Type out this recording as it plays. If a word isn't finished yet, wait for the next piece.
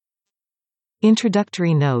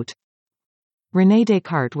Introductory note. René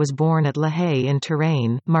Descartes was born at La Haye in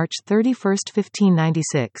Touraine, March 31,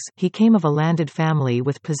 1596. He came of a landed family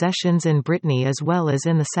with possessions in Brittany as well as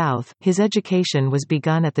in the south. His education was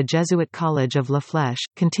begun at the Jesuit College of La Flèche,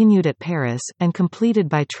 continued at Paris, and completed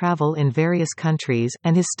by travel in various countries,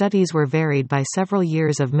 and his studies were varied by several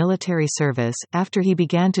years of military service. After he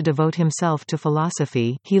began to devote himself to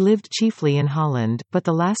philosophy, he lived chiefly in Holland, but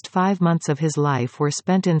the last 5 months of his life were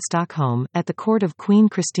spent in Stockholm, at the court of Queen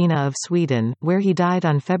Christina of Sweden, where he died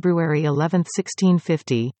on February 11,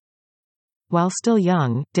 1650. While still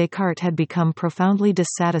young, Descartes had become profoundly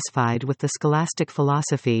dissatisfied with the scholastic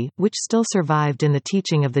philosophy, which still survived in the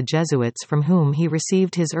teaching of the Jesuits from whom he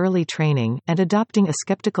received his early training, and adopting a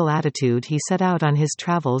skeptical attitude he set out on his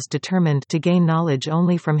travels determined to gain knowledge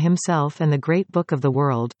only from himself and the great book of the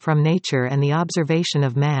world, from nature and the observation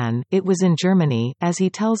of man. It was in Germany, as he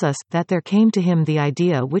tells us, that there came to him the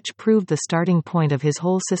idea which proved the starting point of his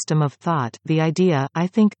whole system of thought, the idea, I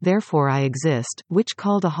think, therefore I exist, which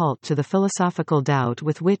called a halt to the philosophical doubt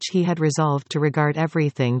with which he had resolved to regard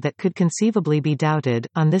everything that could conceivably be doubted.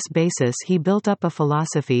 On this basis he built up a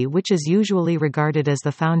philosophy which is usually regarded as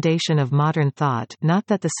the foundation of modern thought, not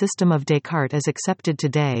that the system of Descartes as accepted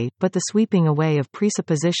today, but the sweeping away of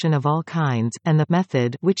presupposition of all kinds, and the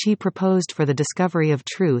method which he proposed for the discovery of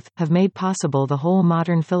truth, have made possible the whole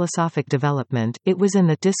modern philosophic development. It was in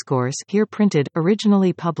the Discourse, here printed,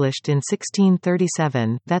 originally published in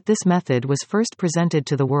 1637, that this method was first presented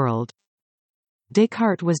to the world.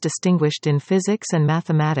 Descartes was distinguished in physics and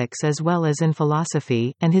mathematics as well as in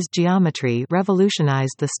philosophy, and his geometry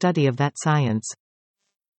revolutionized the study of that science.